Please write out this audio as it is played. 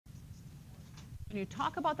When you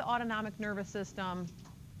talk about the autonomic nervous system,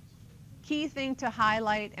 key thing to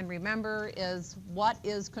highlight and remember is what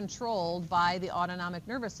is controlled by the autonomic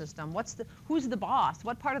nervous system. Who's the boss?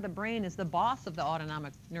 What part of the brain is the boss of the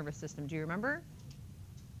autonomic nervous system? Do you remember?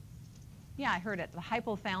 Yeah, I heard it. The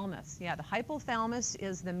hypothalamus. Yeah, the hypothalamus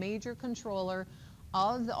is the major controller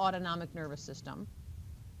of the autonomic nervous system.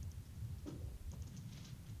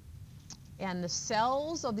 And the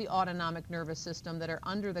cells of the autonomic nervous system that are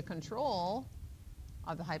under the control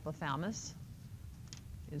of the hypothalamus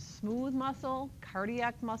is smooth muscle,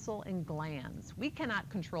 cardiac muscle, and glands. We cannot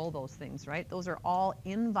control those things, right? Those are all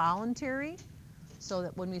involuntary. So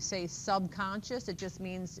that when we say subconscious, it just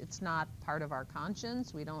means it's not part of our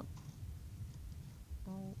conscience. We don't,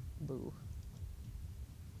 oh, boo.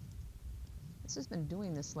 This has been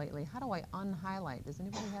doing this lately. How do I unhighlight? Does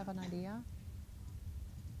anybody have an idea?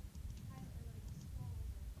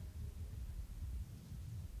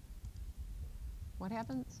 What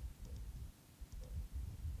happens?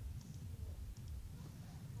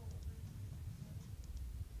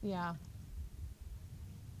 Yeah.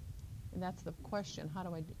 And that's the question. How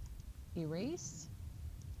do I erase?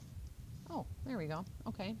 Oh, there we go.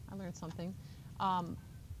 Okay, I learned something.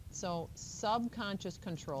 So subconscious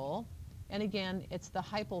control. And again, it's the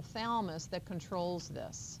hypothalamus that controls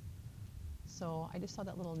this. So I just saw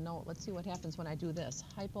that little note. Let's see what happens when I do this.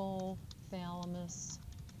 Hypothalamus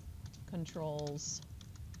controls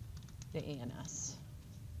the ANS.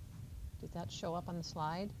 Did that show up on the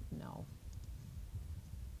slide? No.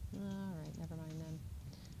 All right, never mind then.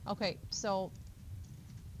 Okay, so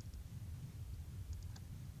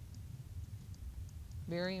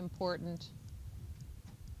very important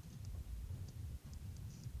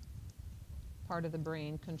part of the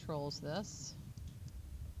brain controls this.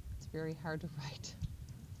 It's very hard to write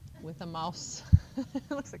with a mouse. It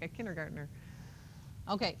looks like a kindergartner.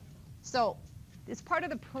 Okay, so it's part of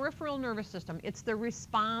the peripheral nervous system. It's the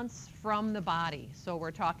response from the body. So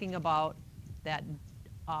we're talking about that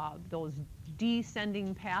those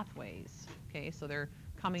descending pathways. Okay, so they're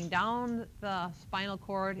coming down the spinal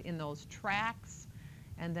cord in those tracts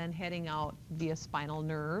and then heading out via spinal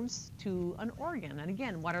nerves to an organ. And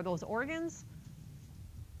again, what are those organs?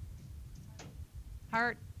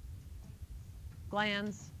 Heart,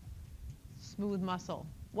 glands, smooth muscle.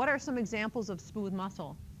 What are some examples of smooth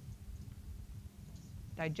muscle?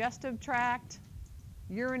 Digestive tract,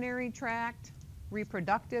 urinary tract,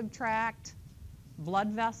 reproductive tract, blood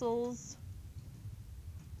vessels,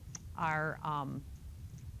 our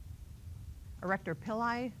erector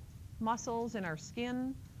pili muscles in our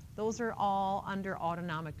skin. Those are all under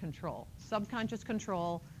autonomic control. Subconscious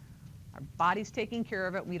control, our body's taking care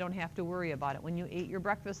of it. We don't have to worry about it. When you ate your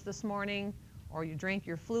breakfast this morning or you drank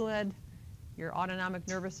your fluid, your autonomic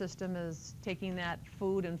nervous system is taking that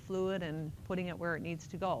food and fluid and putting it where it needs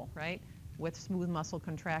to go, right? With smooth muscle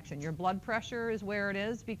contraction. Your blood pressure is where it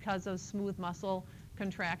is because of smooth muscle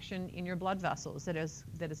contraction in your blood vessels that is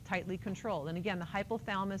tightly controlled. And again, the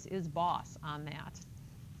hypothalamus is boss on that.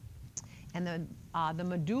 And the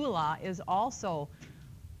medulla is also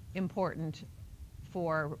important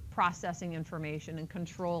for processing information and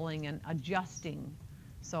controlling and adjusting.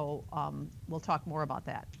 So we'll talk more about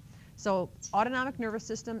that. So autonomic nervous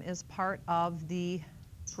system is part of the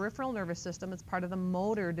peripheral nervous system. It's part of the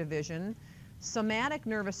motor division. Somatic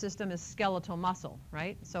nervous system is skeletal muscle,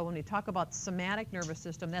 right? So when we talk about somatic nervous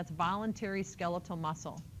system, that's voluntary skeletal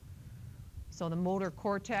muscle. So the motor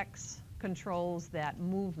cortex controls that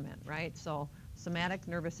movement, right? So somatic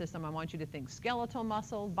nervous system, I want you to think skeletal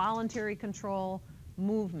muscle, voluntary control,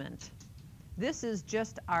 movement. This is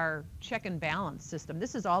just our check and balance system.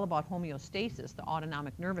 This is all about homeostasis, the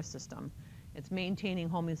autonomic nervous system. It's maintaining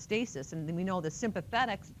homeostasis. And we know the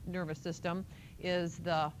sympathetic nervous system is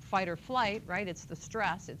the fight or flight, right? It's the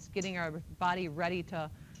stress. It's getting our body ready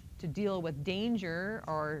to deal with danger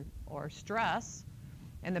or stress.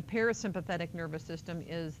 And the parasympathetic nervous system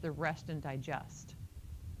is the rest and digest.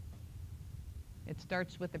 It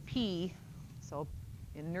starts with a P. So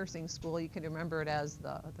in nursing school, you can remember it as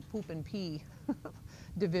the poop and pee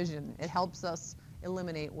division. It helps us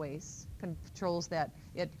eliminate waste, controls that.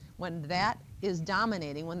 When that is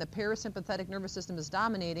dominating, when the parasympathetic nervous system is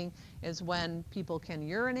dominating, is when people can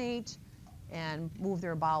urinate and move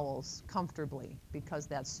their bowels comfortably because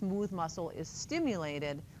that smooth muscle is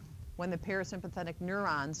stimulated when the parasympathetic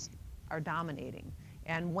neurons are dominating.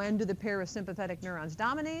 And when do the parasympathetic neurons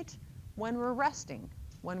dominate? When we're resting,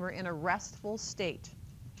 when we're in a restful state.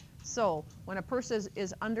 So when a person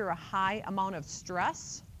is under a high amount of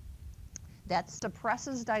stress, that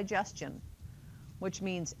suppresses digestion, which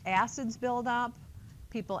means acids build up,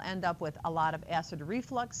 People end up with a lot of acid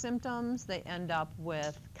reflux symptoms. They end up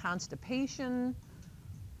with constipation,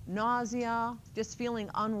 nausea, just feeling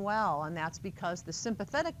unwell, and that's because the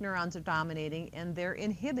sympathetic neurons are dominating and they're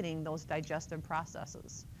inhibiting those digestive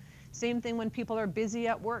processes. Same thing when people are busy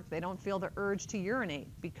at work. They don't feel the urge to urinate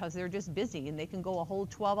because they're just busy, and they can go a whole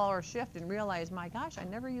 12-hour shift and realize, my gosh, I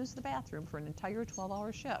never used the bathroom for an entire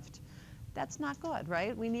 12-hour shift. That's not good,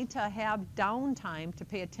 right? We need to have downtime to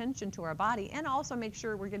pay attention to our body and also make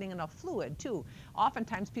sure we're getting enough fluid too.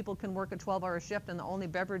 Oftentimes people can work a 12-hour shift and the only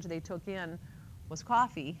beverage they took in was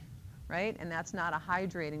coffee, right? And that's not a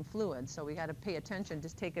hydrating fluid. So we got to pay attention,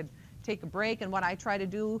 just take a break. And what I try to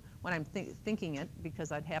do when I'm thinking it, because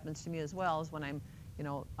that happens to me as well, is when I'm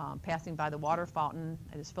passing by the water fountain,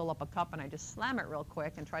 I just fill up a cup and I just slam it real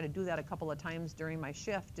quick and try to do that a couple of times during my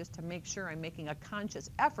shift just to make sure I'm making a conscious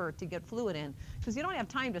effort to get fluid in. Because you don't have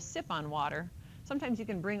time to sip on water. Sometimes you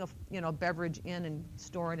can bring a beverage in and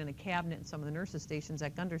store it in a cabinet in some of the nurses' stations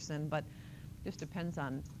at Gunderson, but just depends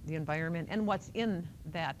on the environment and what's in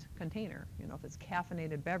that container. If it's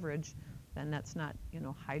caffeinated beverage, then that's not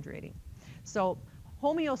hydrating. So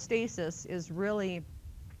homeostasis is really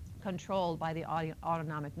controlled by the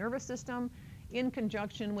autonomic nervous system in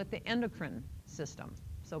conjunction with the endocrine system.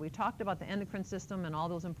 So we talked about the endocrine system and all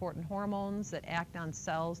those important hormones that act on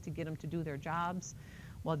cells to get them to do their jobs.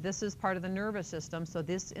 Well, this is part of the nervous system, so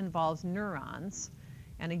this involves neurons.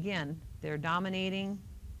 And again, they're dominating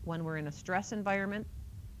when we're in a stress environment.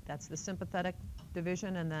 That's the sympathetic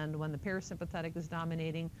division, and then when the parasympathetic is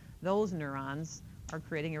dominating, those neurons are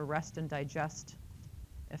creating a rest and digest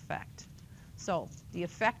effect. So the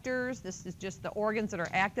effectors, this is just the organs that are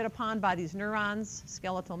acted upon by these neurons,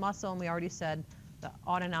 skeletal muscle, and we already said the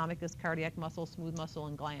autonomic is cardiac muscle, smooth muscle,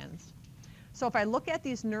 and glands. So if I look at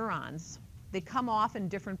these neurons, they come off in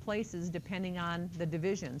different places depending on the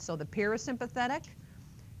division. So the parasympathetic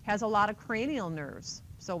has a lot of cranial nerves.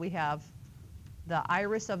 So we have the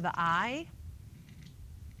iris of the eye,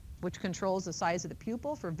 which controls the size of the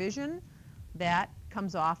pupil for vision. That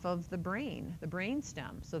comes off of the brain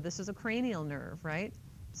stem. So this is a cranial nerve, right?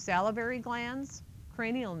 Salivary glands,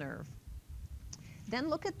 cranial nerve. Then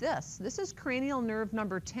look at this. This is cranial nerve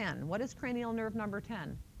number 10. What is cranial nerve number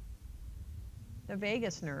 10? The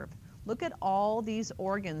vagus nerve. Look at all these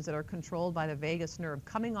organs that are controlled by the vagus nerve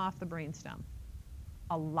coming off the brain stem.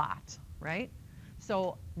 A lot, right?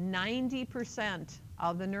 So 90%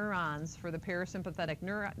 of the neurons for the parasympathetic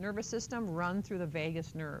nervous system run through the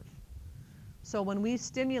vagus nerve. So when we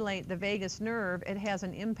stimulate the vagus nerve, it has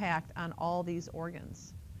an impact on all these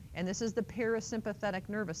organs. And this is the parasympathetic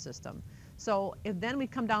nervous system. So if then we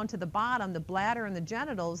come down to the bottom, the bladder and the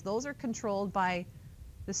genitals, those are controlled by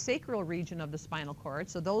the sacral region of the spinal cord.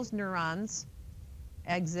 So those neurons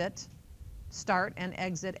start and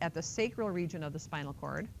exit at the sacral region of the spinal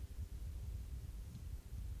cord.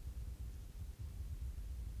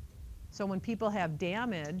 So when people have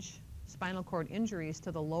damage, spinal cord injuries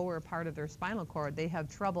to the lower part of their spinal cord, they have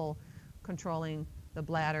trouble controlling the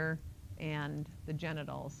bladder and the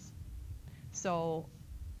genitals. So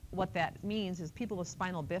what that means is people with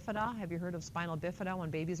spinal bifida, have you heard of spinal bifida? When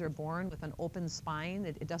babies are born with an open spine,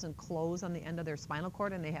 it doesn't close on the end of their spinal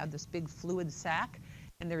cord, and they have this big fluid sac,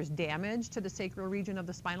 and there's damage to the sacral region of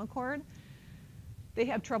the spinal cord. They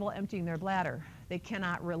have trouble emptying their bladder. They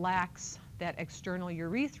cannot relax that external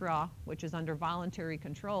urethra, which is under voluntary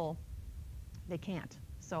control. They can't.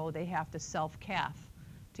 So they have to self-cath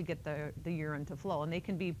to get the urine to flow. And they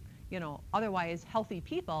can be, otherwise healthy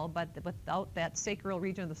people, but without that sacral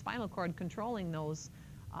region of the spinal cord controlling those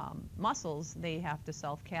muscles, they have to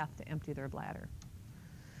self-cath to empty their bladder.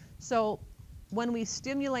 So when we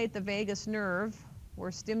stimulate the vagus nerve,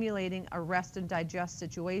 we're stimulating a rest and digest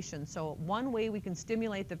situation. So one way we can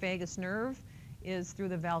stimulate the vagus nerve is through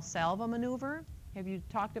the Valsalva maneuver. Have you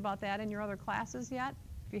talked about that in your other classes yet?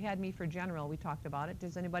 If you had me for general, we talked about it.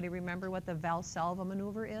 Does anybody remember what the Valsalva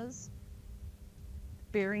maneuver is?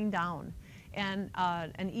 Bearing down. And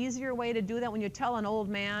an easier way to do that, when you tell an old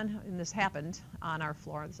man, and this happened on our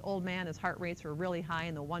floor, this old man, his heart rates were really high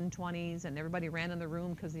in the 120s, and everybody ran in the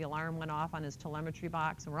room because the alarm went off on his telemetry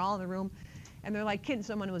box, and we're all in the room, and they're like,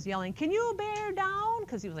 someone was yelling, "Can you bear down?"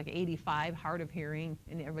 Because he was like 85, hard of hearing,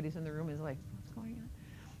 and everybody's in the room is like, what's going on?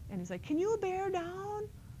 And he's like, "Can you bear down?"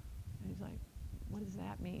 And he's like, what does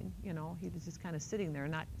that mean? He was just kind of sitting there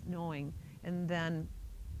not knowing. And then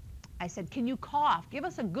I said, "Can you cough? Give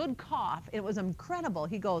us a good cough." It was incredible.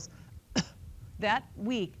 He goes, that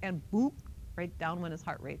week, and boop, right down went his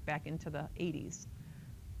heart rate back into the 80s.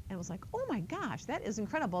 And it was like, oh my gosh, that is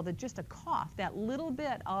incredible that just a cough, that little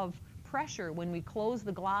bit of pressure when we close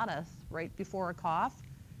the glottis right before a cough,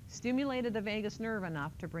 stimulated the vagus nerve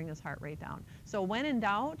enough to bring his heart rate down. So when in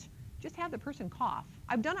doubt, just have the person cough.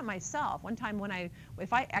 I've done it myself. One time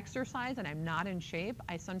if I exercise and I'm not in shape,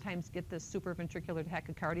 I sometimes get this supraventricular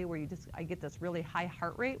tachycardia where I get this really high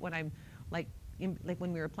heart rate when I'm like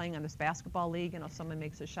when we were playing on this basketball league, someone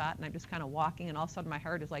makes a shot and I'm just kind of walking and all of a sudden my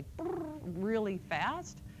heart is like really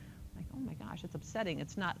fast. Like, oh my gosh, it's upsetting.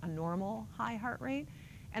 It's not a normal high heart rate.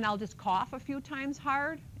 And I'll just cough a few times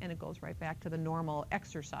hard and it goes right back to the normal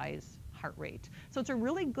exercise heart rate. So it's a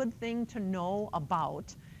really good thing to know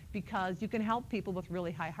about because you can help people with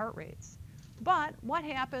really high heart rates. But what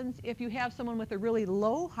happens if you have someone with a really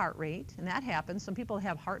low heart rate? And that happens. Some people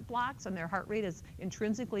have heart blocks and their heart rate is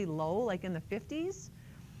intrinsically low, like in the 50s.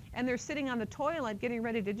 And they're sitting on the toilet getting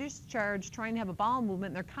ready to discharge, trying to have a bowel movement,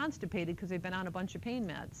 and they're constipated because they've been on a bunch of pain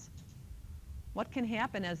meds. What can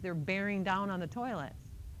happen as they're bearing down on the toilet?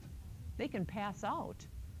 They can pass out.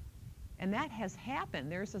 And that has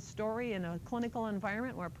happened. There's a story in a clinical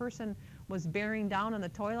environment where a person was bearing down on the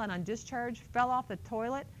toilet on discharge, fell off the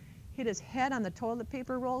toilet, hit his head on the toilet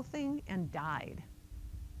paper roll thing, and died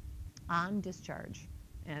on discharge.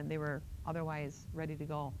 And they were otherwise ready to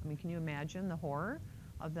go. I mean, can you imagine the horror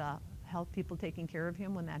of the health people taking care of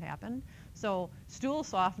him when that happened? So stool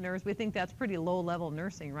softeners, we think that's pretty low-level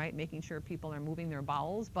nursing, right? Making sure people are moving their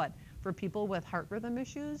bowels. But for people with heart rhythm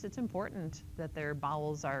issues, it's important that their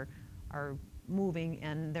bowels are moving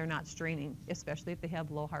and they're not straining, especially if they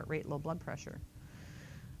have low heart rate, low blood pressure.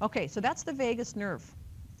 Okay, so that's the vagus nerve.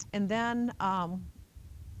 And then,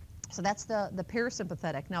 so that's the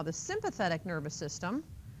parasympathetic. Now the sympathetic nervous system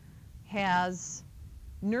has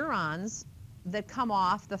neurons that come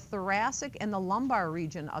off the thoracic and the lumbar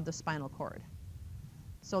region of the spinal cord.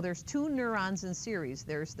 So there's two neurons in series.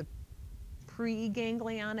 There's the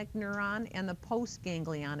preganglionic neuron and the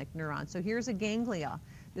postganglionic neuron. So here's a ganglia.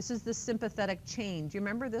 This is the sympathetic chain. Do you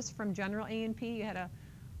remember this from general A&P?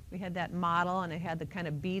 We had that model and it had the kind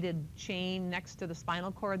of beaded chain next to the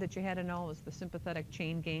spinal cord that you had to know was the sympathetic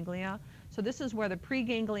chain ganglia. So this is where the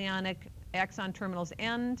preganglionic axon terminals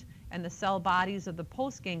end and the cell bodies of the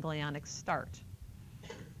postganglionic start.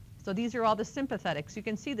 So these are all the sympathetics. You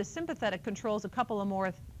can see the sympathetic controls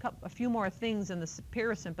a few more things in the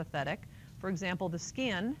parasympathetic. For example, the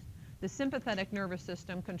skin. The sympathetic nervous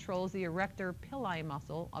system controls the erector pili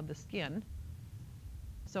muscle of the skin.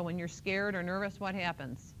 So when you're scared or nervous, what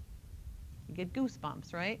happens? You get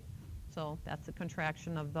goosebumps, right? So that's a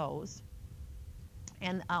contraction of those.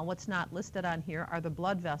 And what's not listed on here are the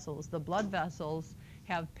blood vessels. The blood vessels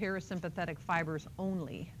have parasympathetic fibers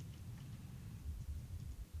only.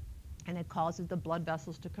 And it causes the blood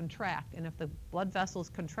vessels to contract. And if the blood vessels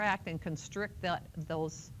contract and constrict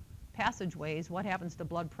those passageways, what happens to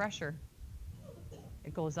blood pressure?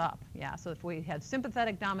 It goes up, yeah. So if we had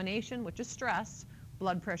sympathetic domination, which is stress,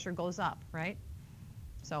 blood pressure goes up, right?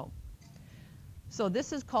 So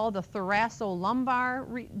this is called the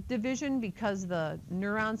thoracolumbar division because the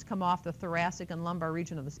neurons come off the thoracic and lumbar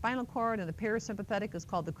region of the spinal cord, and the parasympathetic is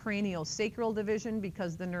called the craniosacral division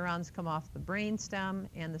because the neurons come off the brain stem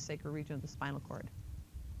and the sacral region of the spinal cord.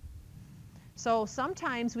 So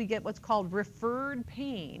sometimes we get what's called referred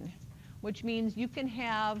pain, which means you can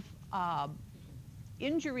have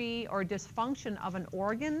injury or dysfunction of an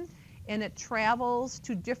organ and it travels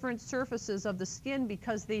to different surfaces of the skin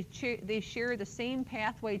because they share the same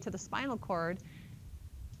pathway to the spinal cord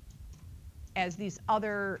as these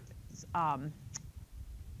other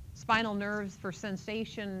spinal nerves for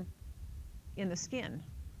sensation in the skin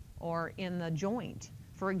or in the joint.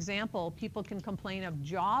 For example, people can complain of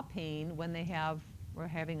jaw pain when they are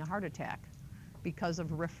having a heart attack because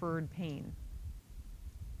of referred pain.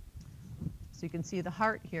 So you can see the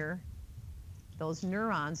heart here. Those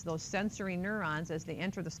neurons, those sensory neurons, as they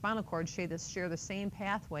enter the spinal cord, share the same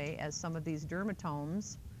pathway as some of these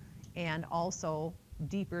dermatomes and also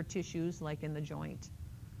deeper tissues like in the joint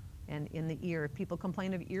and in the ear. People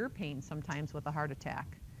complain of ear pain sometimes with a heart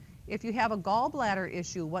attack. If you have a gallbladder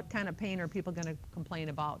issue, what kind of pain are people going to complain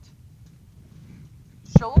about?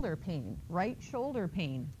 Shoulder pain, right shoulder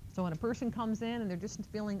pain. So when a person comes in and they're just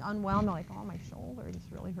feeling unwell and they're like, oh, my shoulder just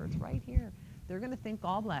really hurts right here, they're going to think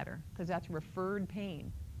gallbladder because that's referred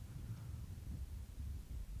pain.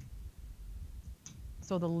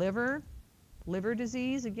 So the liver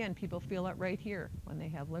disease, again, people feel it right here when they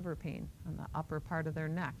have liver pain on the upper part of their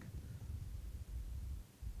neck.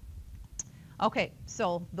 Okay,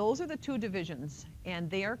 so those are the two divisions,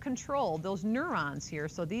 and they are controlled, those neurons here.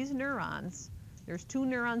 So these neurons, there's two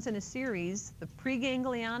neurons in a series. The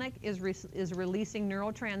preganglionic is releasing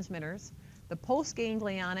neurotransmitters. The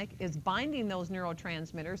postganglionic is binding those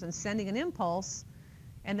neurotransmitters and sending an impulse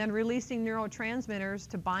and then releasing neurotransmitters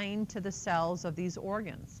to bind to the cells of these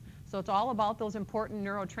organs. So it's all about those important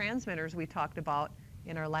neurotransmitters we talked about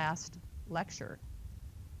in our last lecture.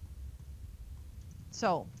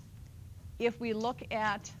 So if we look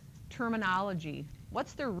at terminology,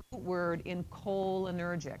 what's the root word in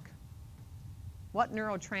cholinergic? What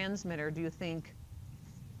neurotransmitter do you think?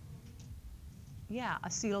 Yeah,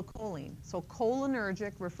 acetylcholine. So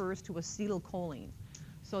cholinergic refers to acetylcholine.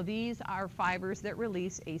 So these are fibers that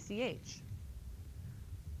release ACH.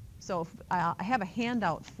 So I have a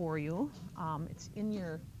handout for you. It's in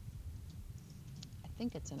your, I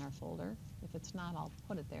think it's in our folder. If it's not, I'll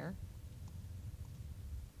put it there.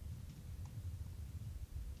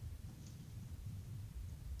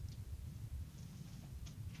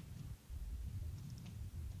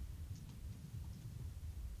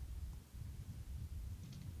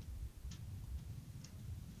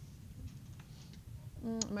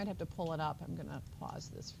 I might have to pull it up. I'm going to pause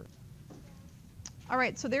this for. All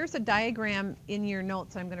right, so there's a diagram in your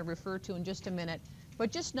notes I'm going to refer to in just a minute.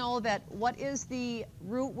 But just know that what is the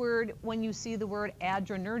root word when you see the word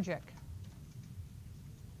adrenergic?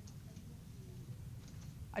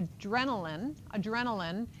 Adrenaline,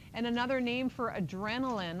 and another name for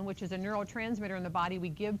adrenaline, which is a neurotransmitter in the body we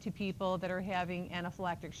give to people that are having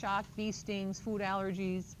anaphylactic shock, bee stings, food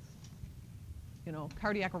allergies,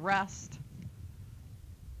 cardiac arrest.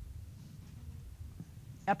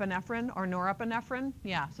 Epinephrine or norepinephrine,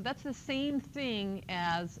 yeah, so that's the same thing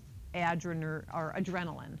as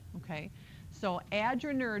adrenaline, okay? So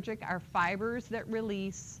adrenergic are fibers that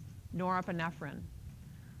release norepinephrine.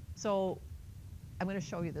 So I'm going to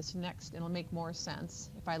show you this next, and it'll make more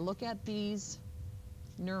sense. If I look at these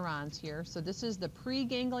neurons here, so this is the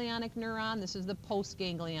preganglionic neuron, this is the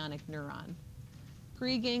postganglionic neuron.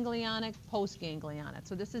 Preganglionic, postganglionic.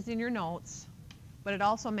 So this is in your notes, but it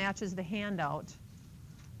also matches the handout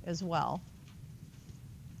as well.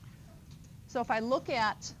 So if I look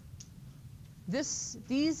at this,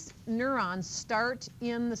 these neurons start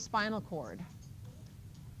in the spinal cord.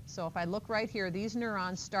 So if I look right here, these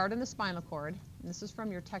neurons start in the spinal cord, and this is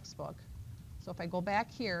from your textbook. So if I go back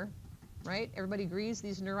here, right, everybody agrees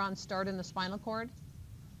these neurons start in the spinal cord?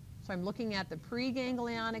 So I'm looking at the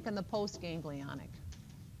preganglionic and the postganglionic.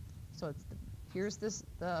 So it's here's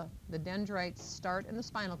the dendrites start in the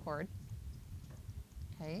spinal cord.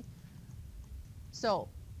 Okay. So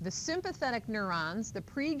the sympathetic neurons, the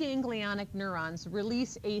preganglionic neurons,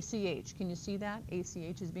 release ACH. Can you see that?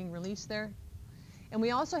 ACH is being released there. And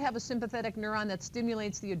we also have a sympathetic neuron that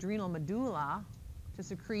stimulates the adrenal medulla to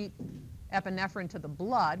secrete epinephrine to the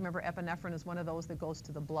blood. Remember, epinephrine is one of those that goes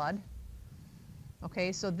to the blood.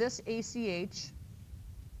 Okay, so this ACH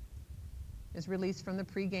is released from the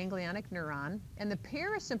preganglionic neuron. And the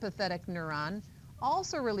parasympathetic neuron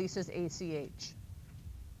also releases ACH.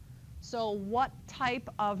 So what type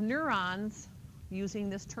of neurons, using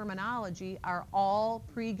this terminology, are all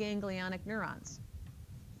preganglionic neurons?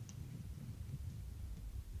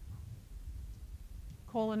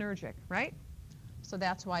 Cholinergic, right? So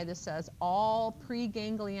that's why this says all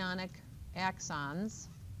preganglionic axons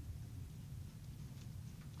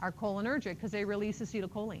are cholinergic because they release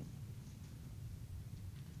acetylcholine.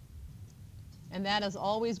 And that is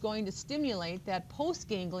always going to stimulate that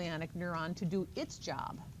postganglionic neuron to do its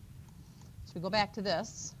job. So we go back to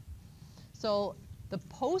this. So the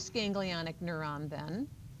postganglionic neuron then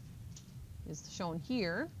is shown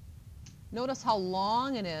here. Notice how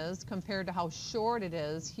long it is compared to how short it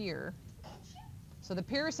is here. So the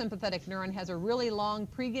parasympathetic neuron has a really long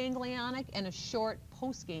preganglionic and a short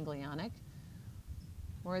postganglionic.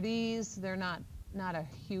 Where these, they're not a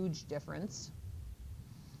huge difference.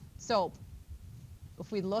 So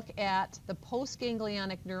if we look at the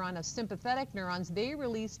postganglionic neuron of sympathetic neurons, they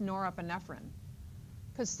release norepinephrine.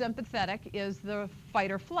 Because sympathetic is the fight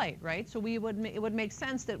or flight, right? So it would make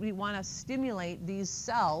sense that we want to stimulate these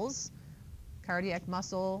cells, cardiac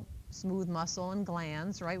muscle, smooth muscle, and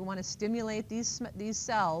glands, right? We want to stimulate these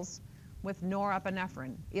cells with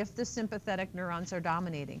norepinephrine if the sympathetic neurons are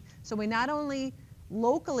dominating. So we not only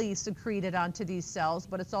locally secrete it onto these cells,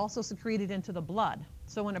 but it's also secreted into the blood.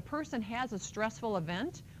 So when a person has a stressful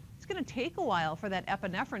event, it's going to take a while for that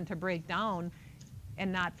epinephrine to break down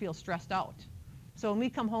and not feel stressed out. So when we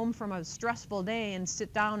come home from a stressful day and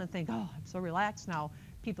sit down and think, oh, I'm so relaxed now,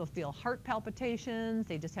 people feel heart palpitations,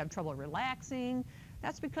 they just have trouble relaxing.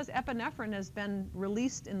 That's because epinephrine has been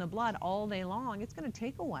released in the blood all day long. It's going to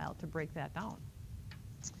take a while to break that down.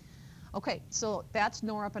 Okay, so that's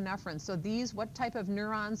norepinephrine. So these, what type of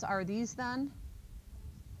neurons are these then?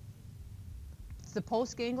 It's the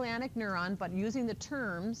postganglionic neuron, but using the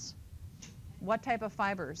terms, what type of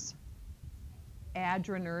fibers?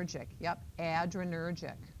 Adrenergic. Yep,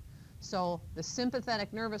 adrenergic. So the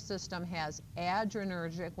sympathetic nervous system has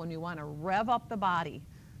adrenergic when you want to rev up the body.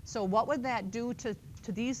 So what would that do to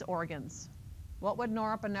these organs? What would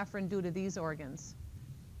norepinephrine do to these organs?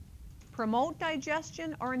 Promote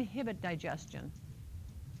digestion or inhibit digestion?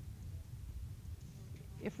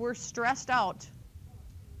 If we're stressed out,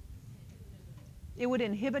 it would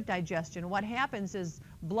inhibit digestion. What happens is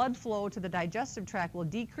blood flow to the digestive tract will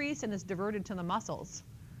decrease and is diverted to the muscles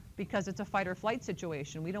because it's a fight or flight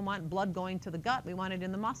situation. We don't want blood going to the gut. We want it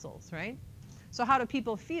in the muscles, right? So how do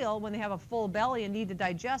people feel when they have a full belly and need to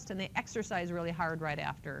digest and they exercise really hard right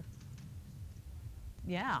after?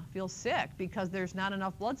 Yeah, feel sick because there's not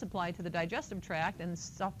enough blood supply to the digestive tract and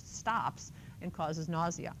stuff stops and causes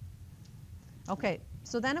nausea. Okay,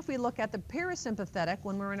 so then if we look at the parasympathetic,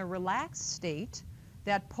 when we're in a relaxed state,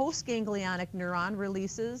 that postganglionic neuron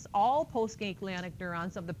releases, all postganglionic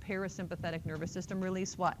neurons of the parasympathetic nervous system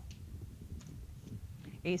release what?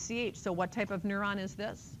 ACH. So what type of neuron is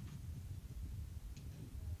this?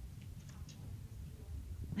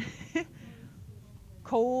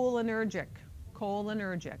 Cholinergic,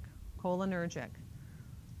 cholinergic, cholinergic.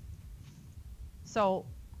 So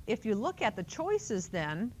if you look at the choices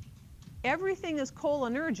then, everything is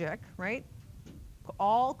cholinergic, right?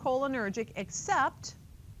 All cholinergic except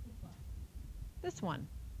this one,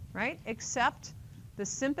 right? Except the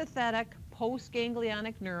sympathetic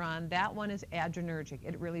postganglionic neuron, that one is adrenergic.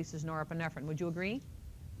 It releases norepinephrine. Would you agree?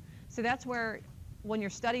 So that's where, when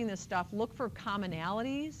you're studying this stuff, look for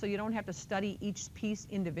commonality so you don't have to study each piece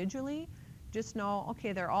individually. Just know,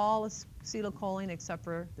 okay, they're all acetylcholine except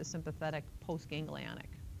for the sympathetic postganglionic.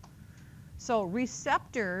 So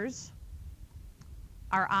receptors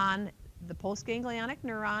are on the postganglionic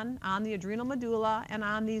neuron, on the adrenal medulla, and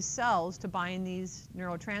on these cells to bind these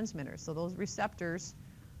neurotransmitters. So those receptors,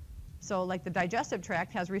 so like the digestive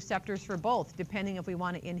tract has receptors for both, depending if we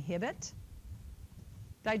want to inhibit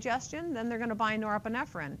digestion, then they're going to bind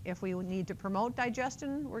norepinephrine. If we need to promote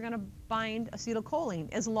digestion, we're going to bind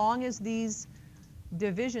acetylcholine, as long as these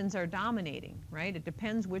divisions are dominating, right? It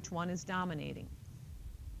depends which one is dominating.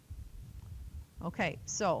 Okay,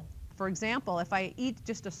 so for example, if I eat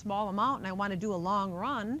just a small amount and I want to do a long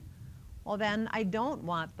run, well then I don't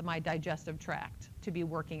want my digestive tract to be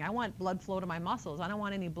working. I want blood flow to my muscles. I don't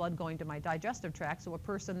want any blood going to my digestive tract. So a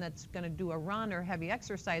person that's going to do a run or heavy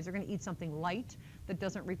exercise, they're going to eat something light that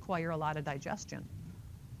doesn't require a lot of digestion.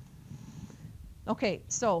 Okay,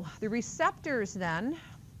 so the receptors then,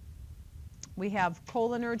 we have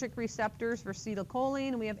cholinergic receptors for acetylcholine,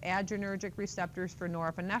 and we have adrenergic receptors for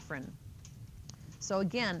norepinephrine. So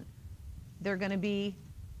again, they're going to be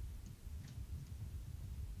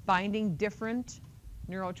binding different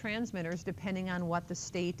neurotransmitters depending on what the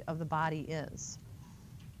state of the body is.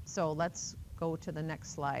 So let's go to the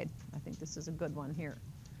next slide. I think this is a good one here.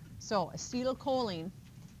 So acetylcholine,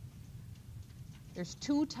 there's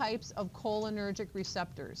two types of cholinergic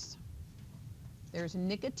receptors. There's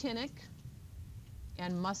nicotinic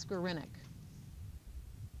and muscarinic.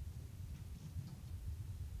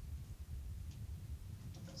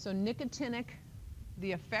 So nicotinic,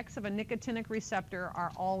 the effects of a nicotinic receptor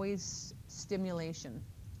are always stimulation.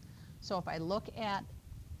 So if I look at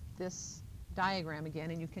this diagram again,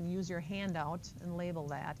 and you can use your handout and label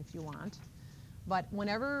that if you want, but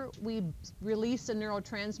whenever we release a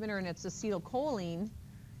neurotransmitter and it's acetylcholine,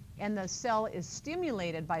 and the cell is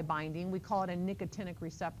stimulated by binding, we call it a nicotinic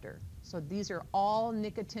receptor. So these are all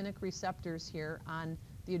nicotinic receptors here on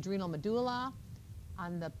the adrenal medulla,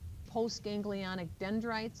 on the postganglionic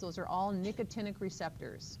dendrites. Those are all nicotinic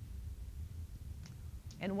receptors.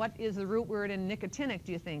 And what is the root word in nicotinic,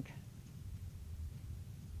 do you think?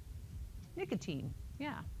 Nicotine,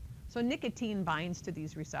 yeah. So nicotine binds to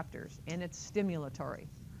these receptors, and it's stimulatory.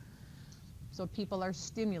 So people are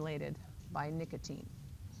stimulated by nicotine.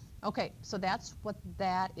 Okay, so that's what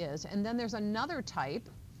that is. And then there's another type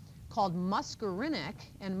called muscarinic,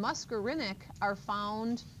 and muscarinic are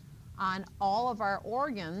found on all of our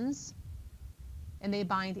organs, and they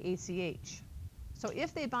bind ACH. So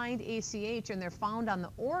if they bind ACH and they're found on the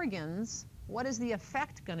organs, what is the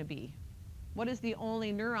effect going to be? What is the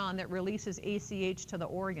only neuron that releases ACH to the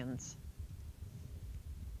organs?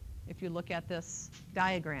 If you look at this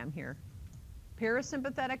diagram here,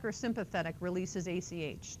 parasympathetic or sympathetic releases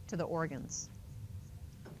ACH to the organs?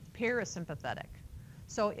 Parasympathetic.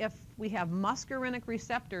 So if we have muscarinic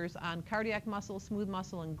receptors on cardiac muscle, smooth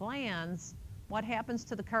muscle, and glands, what happens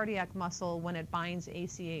to the cardiac muscle when it binds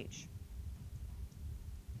ACH?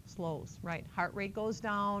 Slows, right? Heart rate goes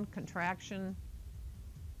down, contraction.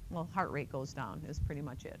 Well, heart rate goes down is pretty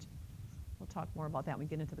much it. We'll talk more about that when we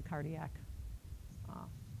get into the cardiac.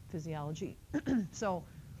 physiology. So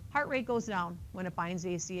heart rate goes down when it binds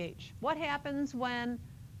ACH. What happens when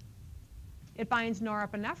it binds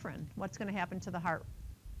norepinephrine? What's going to happen to the heart?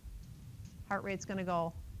 Heart rate's going to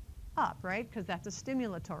go up, right? Because that's a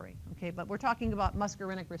stimulatory, okay? But we're talking about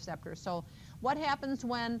muscarinic receptors. So what happens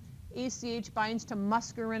when ACH binds to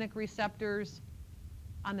muscarinic receptors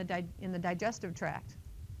on in the digestive tract?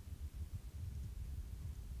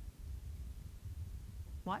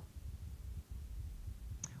 What?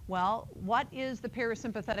 Well, what is the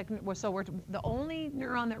parasympathetic? So the only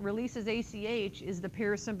neuron that releases ACH is the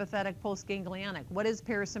parasympathetic postganglionic. What does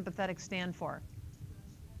parasympathetic stand for?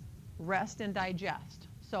 Rest and digest.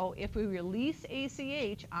 So if we release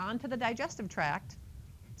ACH onto the digestive tract,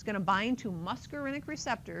 it's going to bind to muscarinic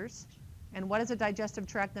receptors. And what is the digestive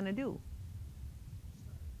tract going to do?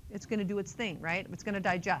 It's going to do its thing, right? It's going to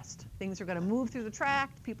digest. Things are going to move through the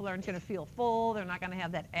tract. People aren't going to feel full. They're not going to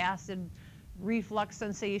have that acid reflux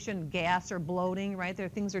sensation, gas or bloating, right?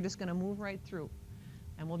 Things are just going to move right through,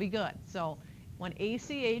 and we'll be good. So when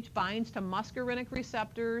ACH binds to muscarinic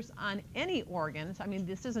receptors on any organs, I mean,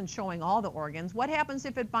 this isn't showing all the organs. What happens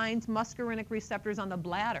if it binds muscarinic receptors on the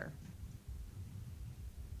bladder?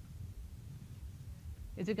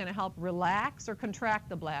 Is it going to help relax or contract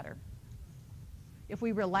the bladder? If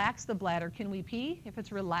we relax the bladder, can we pee if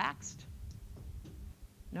it's relaxed?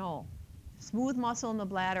 No. Smooth muscle in the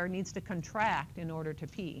bladder needs to contract in order to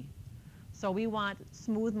pee. So we want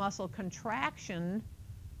smooth muscle contraction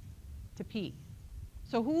to pee.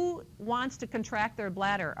 So who wants to contract their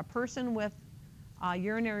bladder? A person with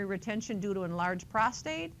urinary retention due to enlarged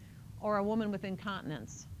prostate, or a woman with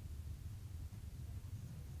incontinence?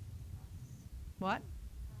 What?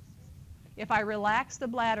 If I relax the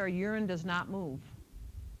bladder, urine does not move.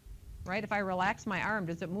 Right? If I relax my arm,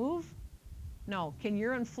 does it move? No. Can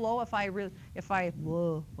urine flow with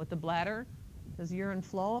the bladder? Does urine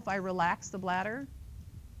flow if I relax the bladder?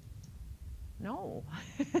 No.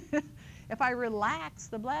 If I relax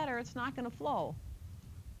the bladder, it's not going to flow,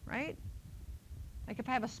 right? Like if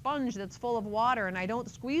I have a sponge that's full of water and I don't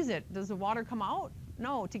squeeze it, does the water come out?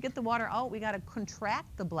 No. To get the water out, we got to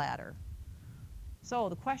contract the bladder. So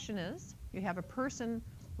the question is, you have a person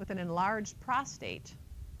with an enlarged prostate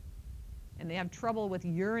and they have trouble with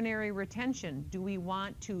urinary retention. Do we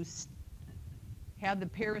want to have the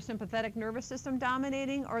parasympathetic nervous system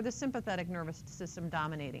dominating or the sympathetic nervous system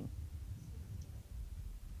dominating?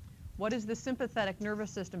 What is the sympathetic nervous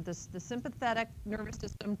system? Does the sympathetic nervous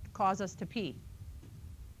system cause us to pee?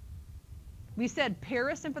 We said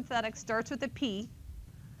parasympathetic starts with a P,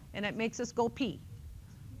 and it makes us go pee,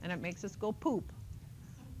 and it makes us go poop,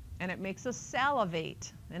 and it makes us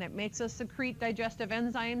salivate, and it makes us secrete digestive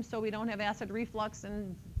enzymes so we don't have acid reflux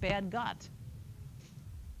and bad gut.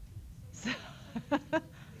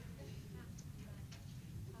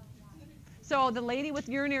 So the lady with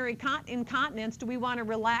urinary incontinence, do we want to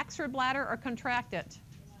relax her bladder or contract it?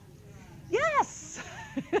 Yes!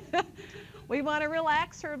 We want to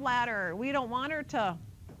relax her bladder. We don't want her to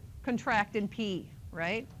contract and pee,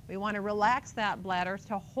 right? We want to relax that bladder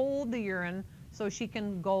to hold the urine so she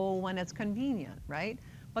can go when it's convenient, right?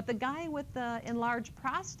 But the guy with the enlarged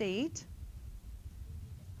prostate,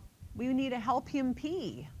 we need to help him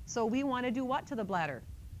pee. So we want to do what to the bladder?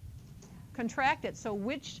 Contract it. So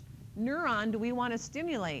which neuron do we want to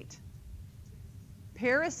stimulate?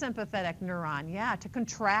 Parasympathetic neuron, yeah, to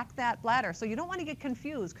contract that bladder. So you don't want to get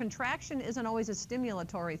confused. Contraction isn't always a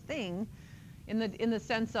stimulatory thing in the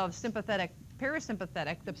sense of sympathetic,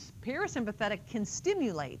 parasympathetic. The parasympathetic can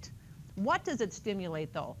stimulate. What does it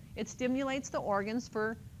stimulate though? It stimulates the organs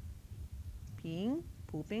for peeing,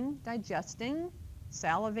 pooping, digesting,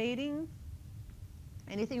 salivating,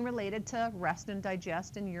 anything related to rest and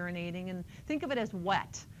digest and urinating, and think of it as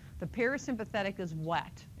wet. The parasympathetic is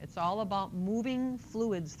wet. It's all about moving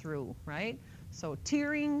fluids through, right? So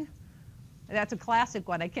tearing, that's a classic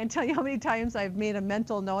one. I can't tell you how many times I've made a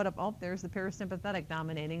mental note of, oh, there's the parasympathetic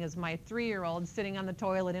dominating, as my 3-year-old sitting on the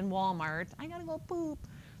toilet in Walmart. I gotta go poop.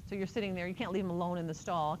 So you're sitting there, you can't leave them alone in the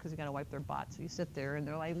stall because you gotta wipe their butt. So you sit there and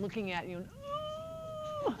they're like looking at you, and,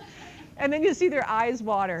 oh! And then you see their eyes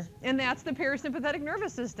water. And that's the parasympathetic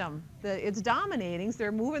nervous system. It's dominating, so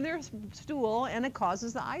they're moving their stool, and it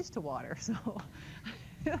causes the eyes to water. So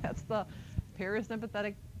that's the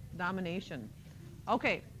parasympathetic domination.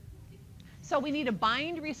 Okay, so we need a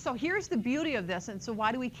bind. So here's the beauty of this, and so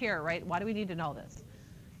why do we care, right? Why do we need to know this?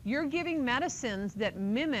 You're giving medicines that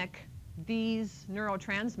mimic these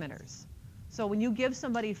neurotransmitters. So when you give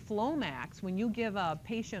somebody Flomax, when you give a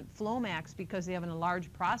patient Flomax because they have an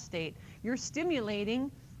enlarged prostate, you're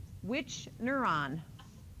stimulating which neuron?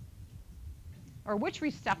 or which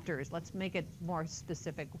receptors, let's make it more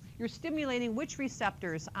specific. You're stimulating which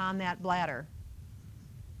receptors on that bladder?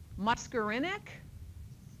 Muscarinic,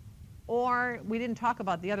 or we didn't talk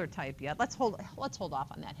about the other type yet. Let's hold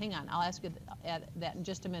off on that. Hang on, I'll ask you that in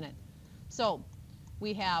just a minute. So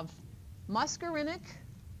we have muscarinic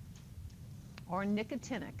or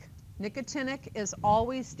nicotinic. Nicotinic is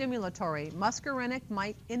always stimulatory. Muscarinic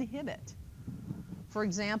might inhibit. For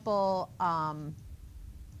example,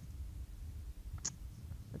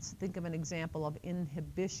 let's think of an example of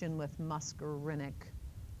inhibition with muscarinic.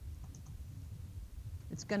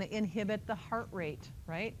 It's going to inhibit the heart rate,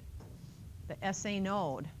 right? The SA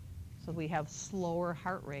node. So we have slower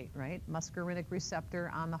heart rate, right? Muscarinic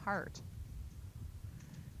receptor on the heart.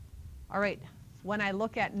 All right, when I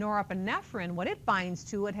look at norepinephrine, what it binds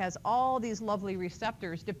to, it has all these lovely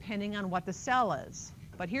receptors depending on what the cell is.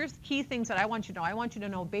 But here's the key things that I want you to know. I want you to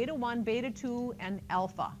know beta 1, beta 2, and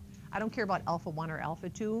alpha. I don't care about alpha 1 or alpha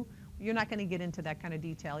 2. You're not going to get into that kind of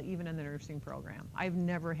detail even in the nursing program. I've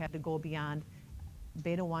never had to go beyond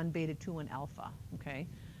beta 1, beta 2, and alpha, okay?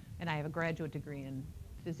 And I have a graduate degree in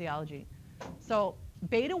physiology. So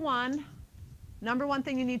beta 1, number one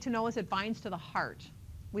thing you need to know is it binds to the heart.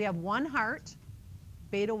 We have one heart,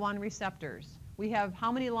 beta 1 receptors. We have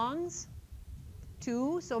how many lungs?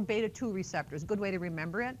 2, so beta 2 receptors. Good way to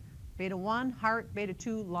remember it. Beta 1, heart, beta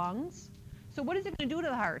 2, lungs. So what is it going to do to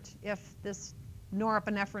the heart if this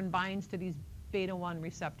norepinephrine binds to these beta 1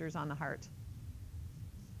 receptors on the heart?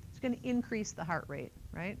 It's going to increase the heart rate,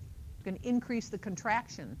 right? It's going to increase the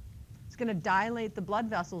contraction. It's going to dilate the blood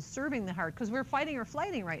vessels serving the heart because we're fighting or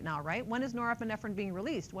flighting right now, right? When is norepinephrine being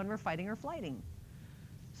released? When we're fighting or flighting.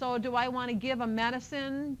 So do I want to give a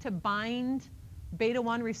medicine to bind beta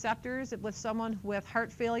 1 receptors with someone with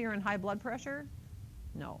heart failure and high blood pressure?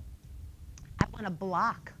 No. I want to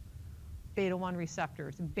block beta 1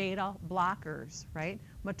 receptors, beta blockers, right?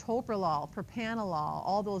 Metoprolol, propranolol,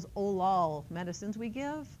 all those olol medicines we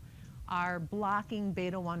give are blocking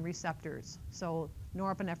beta 1 receptors. So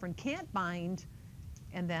norepinephrine can't bind,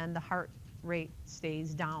 and then the heart rate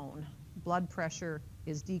stays down. Blood pressure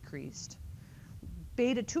is decreased.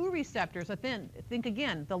 Beta 2 receptors, think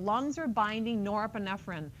again, the lungs are binding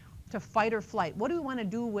norepinephrine to fight or flight. What do we want to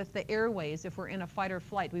do with the airways if we're in a fight or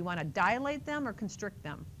flight? Do we want to dilate them or constrict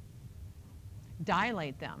them?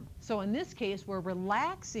 Dilate them. So in this case, we're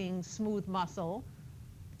relaxing smooth muscle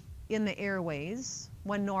in the airways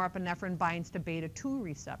when norepinephrine binds to beta 2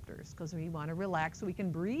 receptors because we want to relax so we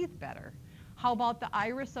can breathe better. How about the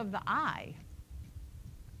iris of the eye?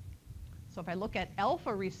 So if I look at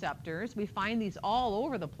alpha receptors, we find these all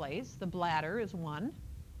over the place. The bladder is one.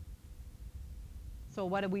 So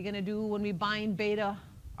what are we going to do when we bind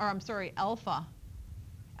alpha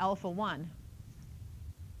 1?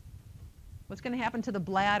 What's going to happen to the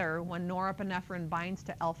bladder when norepinephrine binds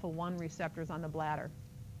to alpha 1 receptors on the bladder?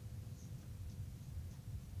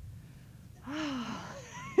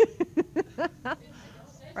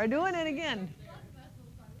 We're doing it again.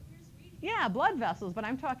 Yeah, blood vessels, but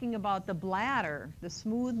I'm talking about the bladder, the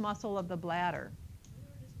smooth muscle of the bladder.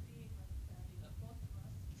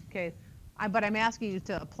 Okay, but I'm asking you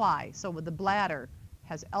to apply. So with the bladder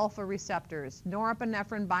has alpha receptors.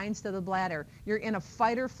 Norepinephrine binds to the bladder. You're in a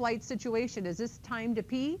fight or flight situation. Is this time to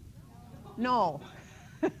pee? No.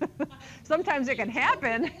 Sometimes it can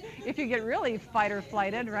happen if you get really fight or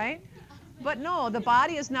flighted, right? But no, the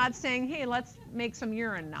body is not saying, hey, let's make some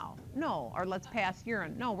urine now. No, or let's pass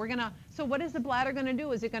urine. No, we're going to, so what is the bladder going to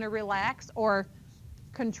do? Is it going to relax or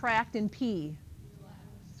contract and pee? Relax.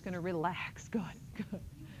 It's going to relax. Good,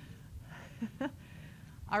 good.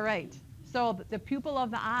 All right, so the pupil of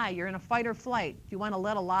the eye, you're in a fight or flight. Do you want to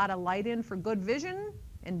let a lot of light in for good vision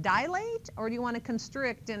and dilate? Or do you want to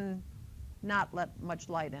constrict and not let much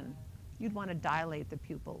light in? You'd want to dilate the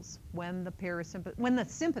pupils when the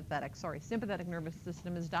sympathetic nervous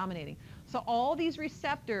system is dominating. So all these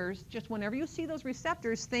receptors, just whenever you see those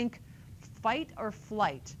receptors, think fight or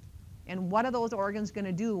flight. And what are those organs going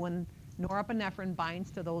to do when norepinephrine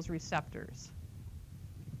binds to those receptors?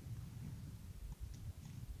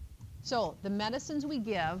 So the medicines we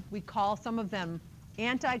give, we call some of them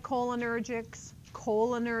anticholinergics,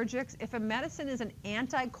 cholinergics. If a medicine is an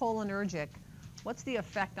anticholinergic, what's the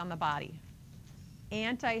effect on the body?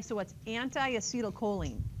 So it's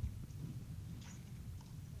anti-acetylcholine.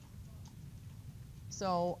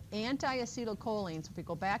 So anti-acetylcholine, so if we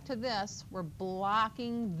go back to this, we're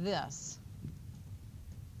blocking this.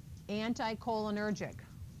 Anticholinergic.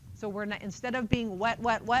 So we're not, instead of being wet,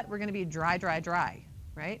 wet, wet, we're going to be dry, dry, dry,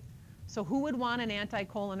 right? So who would want an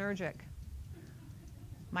anticholinergic?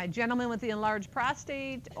 My gentleman with the enlarged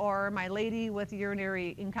prostate or my lady with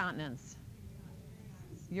urinary incontinence?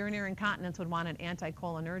 urinary incontinence would want an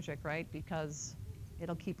anticholinergic, right? Because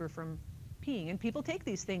it'll keep her from peeing. And people take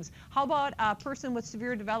these things. How about a person with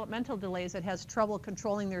severe developmental delays that has trouble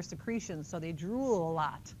controlling their secretions, so they drool a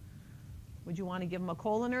lot? Would you want to give them a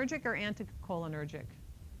cholinergic or anticholinergic?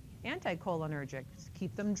 Anticholinergic.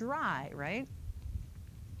 Keep them dry, right?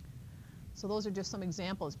 So those are just some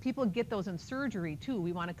examples. People get those in surgery too.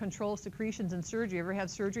 We want to control secretions in surgery. Ever have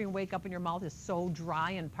surgery and wake up and your mouth is so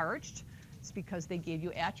dry and parched? It's because they gave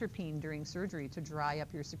you atropine during surgery to dry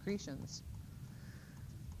up your secretions.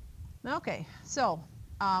 Okay, so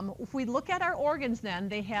if we look at our organs then,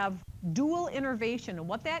 they have dual innervation. And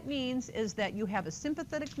what that means is that you have a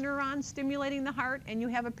sympathetic neuron stimulating the heart and you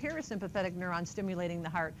have a parasympathetic neuron stimulating the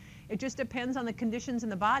heart. It just depends on the conditions in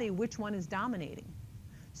the body which one is dominating.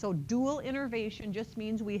 So dual innervation just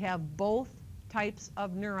means we have both types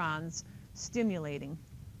of neurons stimulating.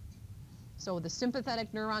 So the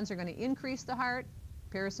sympathetic neurons are going to increase the heart,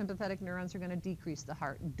 parasympathetic neurons are going to decrease the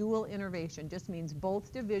heart. Dual innervation just means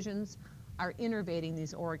both divisions are innervating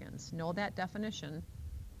these organs. Know that definition.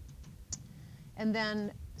 And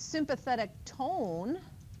then sympathetic tone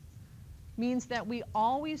means that we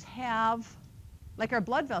always have, like our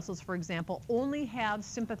blood vessels, for example, only have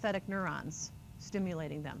sympathetic neurons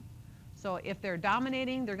stimulating them. So if they're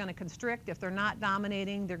dominating, they're going to constrict. If they're not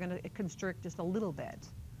dominating, they're going to constrict just a little bit.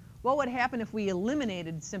 What would happen if we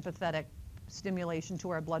eliminated sympathetic stimulation to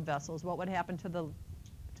our blood vessels? What would happen to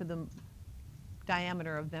the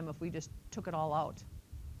diameter of them if we just took it all out?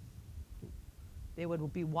 They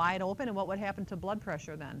would be wide open, and what would happen to blood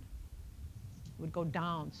pressure then? It would go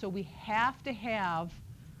down. So we have to have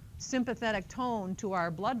sympathetic tone to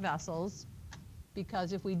our blood vessels,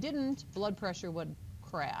 because if we didn't, blood pressure would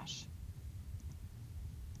crash.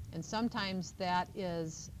 And sometimes that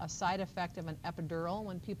is a side effect of an epidural.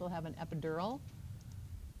 When people have an epidural,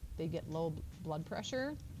 they get low blood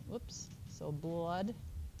pressure. Whoops. So blood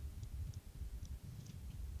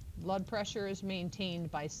pressure is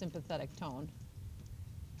maintained by sympathetic tone.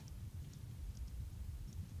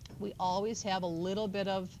 We always have a little bit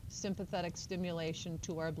of sympathetic stimulation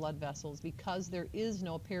to our blood vessels because there is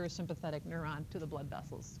no parasympathetic neuron to the blood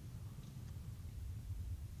vessels.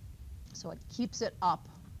 So it keeps it up.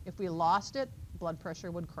 If we lost it, blood pressure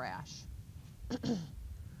would crash.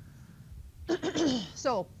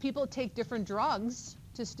 So people take different drugs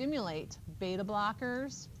to stimulate. Beta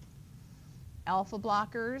blockers, alpha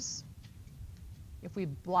blockers. If we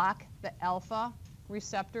block the alpha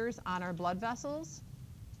receptors on our blood vessels,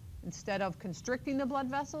 instead of constricting the blood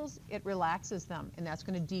vessels, it relaxes them, and that's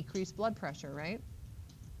going to decrease blood pressure, right?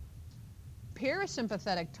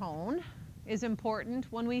 Parasympathetic tone is important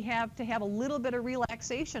when we have to have a little bit of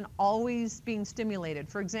relaxation always being stimulated.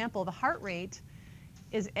 For example, the heart rate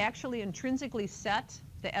is actually intrinsically set,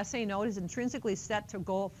 the SA node is intrinsically set to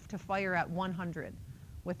go to fire at 100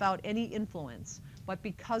 without any influence. But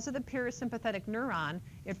because of the parasympathetic neuron,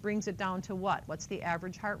 it brings it down to what? What's the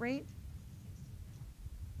average heart rate?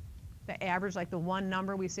 The average, like the one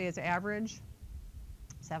number we say is average,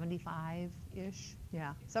 75-ish,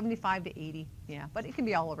 yeah, 75 to 80, yeah, but it can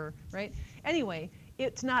be all over, right? Anyway,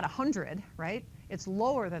 it's not 100, right? It's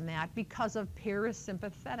lower than that because of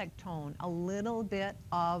parasympathetic tone. A little bit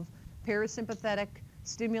of parasympathetic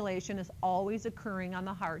stimulation is always occurring on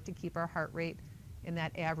the heart to keep our heart rate in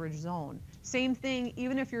that average zone. Same thing,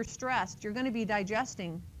 even if you're stressed, you're going to be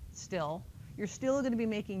digesting still. You're still going to be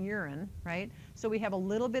making urine, right? So we have a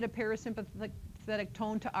little bit of parasympathetic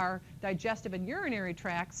tone to our digestive and urinary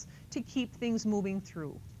tracts to keep things moving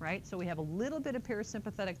through, right? So we have a little bit of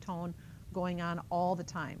parasympathetic tone going on all the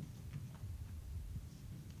time.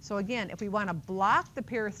 So again, if we want to block the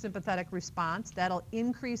parasympathetic response, that'll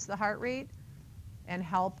increase the heart rate and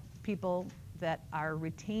help people that are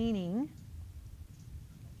retaining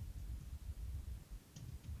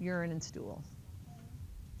urine and stool.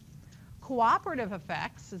 Cooperative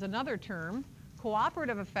effects is another term.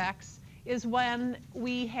 Cooperative effects is when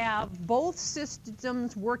we have both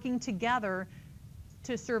systems working together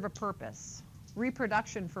to serve a purpose.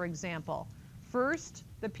 Reproduction, for example. First,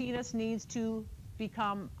 the penis needs to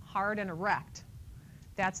become hard and erect.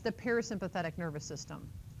 That's the parasympathetic nervous system.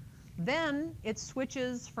 Then it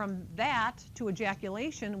switches from that to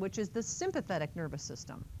ejaculation, which is the sympathetic nervous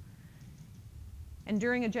system. And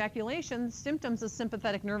during ejaculation, symptoms of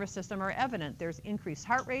sympathetic nervous system are evident. There's increased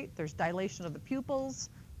heart rate, there's dilation of the pupils,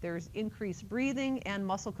 there's increased breathing and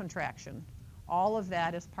muscle contraction. All of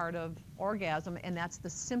that is part of orgasm, and that's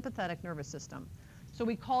the sympathetic nervous system. So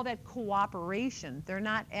we call that cooperation. They're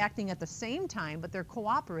not acting at the same time, but they're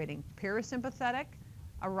cooperating. Parasympathetic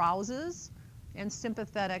arouses, and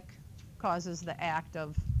sympathetic causes the act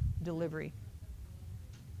of delivery.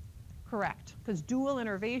 Correct, because dual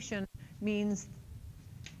innervation is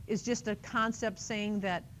just a concept saying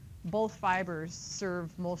that both fibers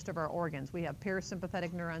serve most of our organs. We have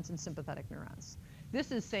parasympathetic neurons and sympathetic neurons.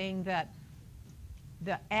 This is saying that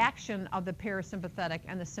the action of the parasympathetic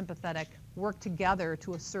and the sympathetic work together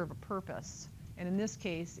to serve a purpose. And in this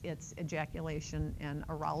case, it's ejaculation and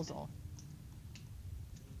arousal.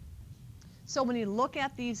 So when you look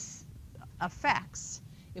at these effects,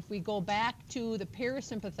 if we go back to the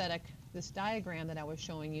parasympathetic, this diagram that I was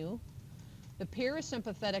showing you, the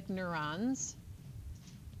parasympathetic neurons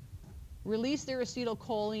release their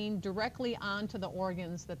acetylcholine directly onto the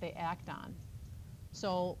organs that they act on.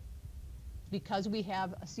 So because we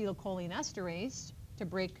have acetylcholine esterase to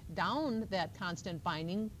break down that constant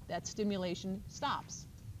binding, that stimulation stops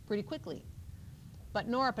pretty quickly. But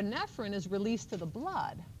norepinephrine is released to the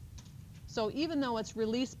blood. So even though it's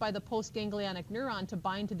released by the postganglionic neuron to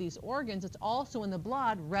bind to these organs, it's also in the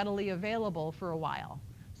blood readily available for a while.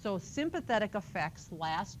 So sympathetic effects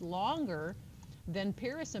last longer than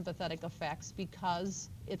parasympathetic effects because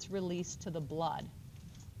it's released to the blood.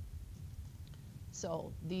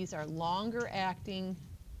 So these are longer acting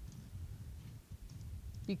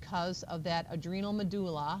because of that adrenal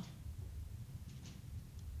medulla.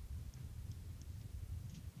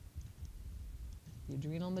 The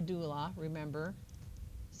adrenal medulla, remember,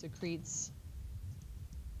 secretes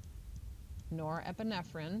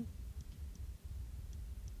norepinephrine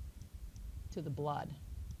to the blood.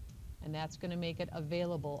 And that's going to make it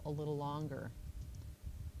available a little longer.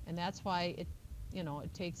 And that's why it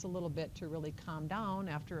takes a little bit to really calm down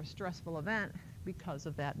after a stressful event because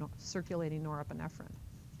of that circulating norepinephrine.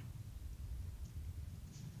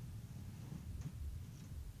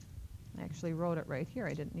 I actually wrote it right here.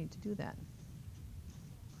 I didn't need to do that.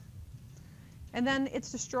 And then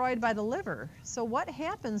it's destroyed by the liver. So what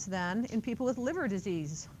happens then in people with liver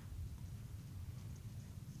disease?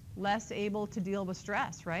 Less able to deal with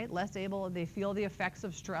stress, right? Less able, they feel the effects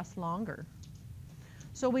of stress longer.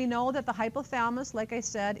 So we know that the hypothalamus, like I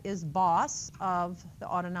said, is boss of the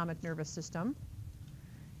autonomic nervous system.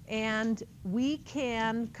 And we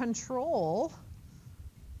can control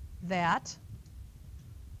that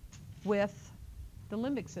with the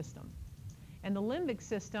limbic system. And the limbic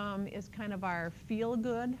system is kind of our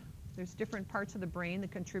feel-good. There's different parts of the brain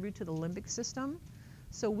that contribute to the limbic system.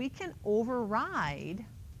 So we can override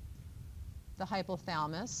the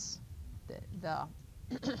hypothalamus, the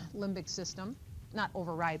limbic system, not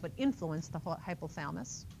override, but influence the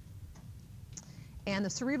hypothalamus. And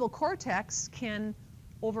the cerebral cortex can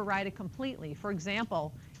override it completely. For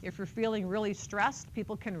example, if you're feeling really stressed,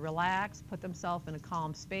 people can relax, put themselves in a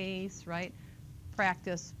calm space, right?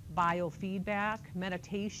 Practice biofeedback,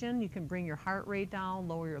 meditation. You can bring your heart rate down,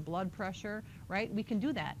 lower your blood pressure, right? We can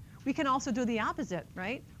do that. We can also do the opposite,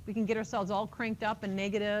 right? We can get ourselves all cranked up and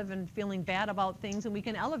negative and feeling bad about things, and we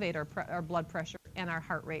can elevate our blood pressure and our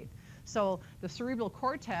heart rate. So the cerebral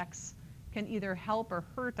cortex can either help or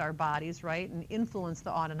hurt our bodies, right, and influence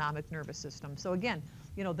the autonomic nervous system. So again,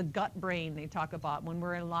 the gut brain they talk about, when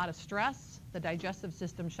we're in a lot of stress, the digestive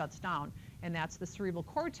system shuts down, and that's the cerebral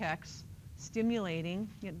cortex stimulating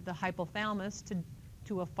the hypothalamus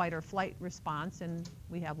to a fight or flight response, and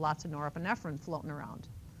we have lots of norepinephrine floating around.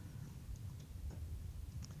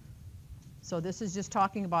 So this is just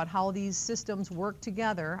talking about how these systems work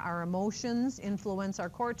together. Our emotions influence our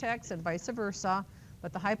cortex and vice versa,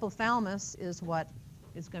 but the hypothalamus is what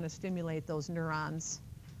is going to stimulate those neurons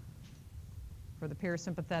for the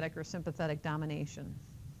parasympathetic or sympathetic domination.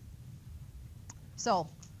 So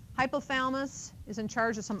hypothalamus is in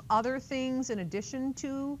charge of some other things in addition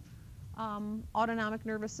to autonomic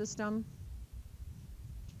nervous system: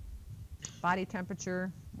 body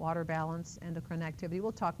temperature, water balance, endocrine activity.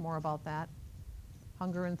 We'll talk more about that.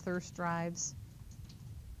 Hunger and thirst drives.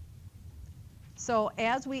 So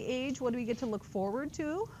as we age, what do we get to look forward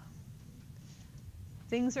to?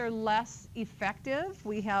 Things are less effective.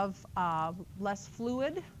 We have less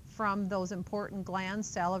fluid from those important glands,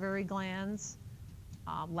 salivary glands,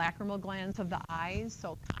 lacrimal glands of the eyes,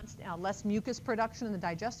 so less mucus production in the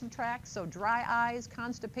digestive tract, so dry eyes,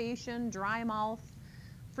 constipation, dry mouth,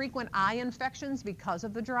 frequent eye infections because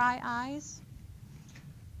of the dry eyes.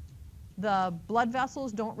 The blood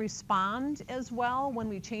vessels don't respond as well when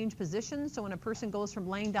we change positions, so when a person goes from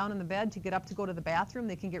laying down in the bed to get up to go to the bathroom,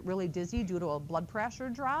 they can get really dizzy due to a blood pressure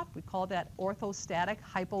drop. We call that orthostatic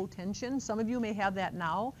hypotension. Some of you may have that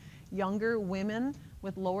now. Younger women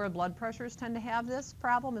with lower blood pressures tend to have this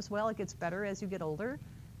problem as well. It gets better as you get older.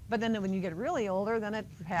 But then when you get really older, then it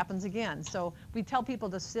happens again. So we tell people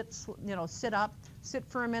to sit up, sit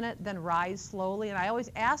for a minute, then rise slowly. And I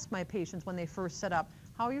always ask my patients when they first sit up,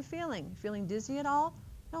 How are you feeling? Feeling dizzy at all?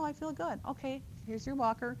 No, I feel good. Okay, here's your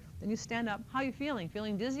walker. Then you stand up. How are you feeling?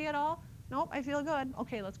 Feeling dizzy at all? Nope, I feel good.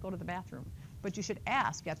 Okay, let's go to the bathroom. But you should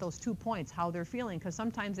ask at those 2 points how they're feeling, because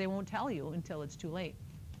sometimes they won't tell you until it's too late.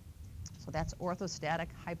 So that's orthostatic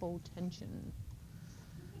hypotension.